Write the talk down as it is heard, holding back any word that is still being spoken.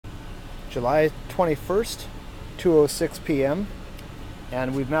July 21st, 2:06 p.m.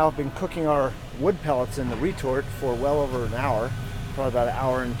 and we've now been cooking our wood pellets in the retort for well over an hour, probably about an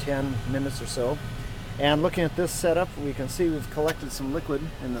hour and 10 minutes or so. And looking at this setup, we can see we've collected some liquid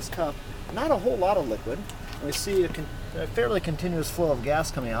in this cup. Not a whole lot of liquid. We see a fairly continuous flow of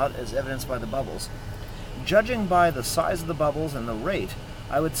gas coming out, as evidenced by the bubbles. Judging by the size of the bubbles and the rate,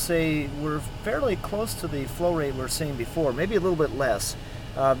 I would say we're fairly close to the flow rate we were seeing before, maybe a little bit less.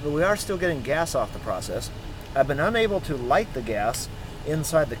 But we are still getting gas off the process. I've been unable to light the gas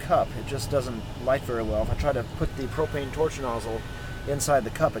inside the cup. It just doesn't light very well. If I try to put the propane torch nozzle inside the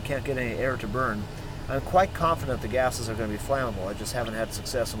cup, it can't get any air to burn. I'm quite confident the gases are going to be flammable. I just haven't had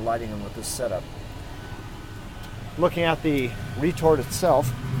success in lighting them with this setup. Looking at the retort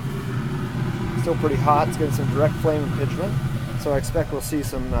itself, still pretty hot. It's getting some direct flame impingement, so I expect we'll see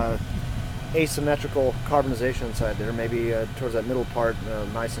some asymmetrical carbonization inside there, maybe towards that middle part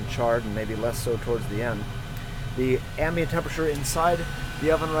nice and charred, and maybe less so towards the end. The ambient temperature inside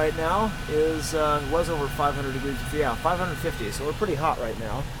the oven right now is was over 500 degrees, yeah, 550, so we're pretty hot right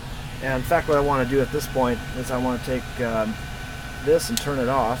now. And in fact, what I want to do at this point is I want to take this and turn it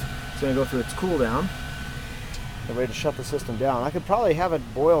off. It's going to go through its cool down. I'm ready to shut the system down. I could probably have it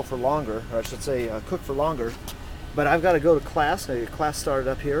boil for longer, or I should say cook for longer, but I've got to go to class. I get class started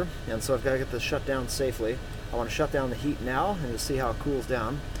up here, and so I've got to get this shut down safely. I want to shut down the heat now and just see how it cools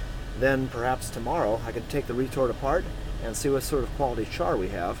down. Then perhaps tomorrow I could take the retort apart and see what sort of quality char we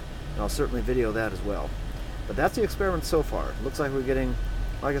have, and I'll certainly video that as well. But that's the experiment so far. It looks like we're getting,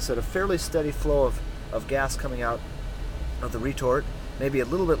 like I said, a fairly steady flow of gas coming out of the retort. Maybe a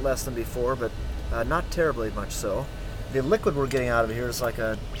little bit less than before, but not terribly much so. The liquid we're getting out of here is like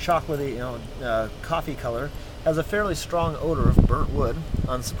a chocolatey, coffee color. Has a fairly strong odor of burnt wood,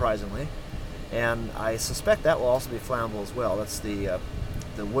 unsurprisingly, and I suspect that will also be flammable as well. That's the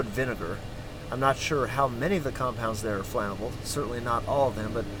wood vinegar. I'm not sure how many of the compounds there are flammable. Certainly not all of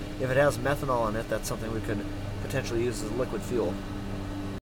them, but if it has methanol in it, that's something we could potentially use as a liquid fuel.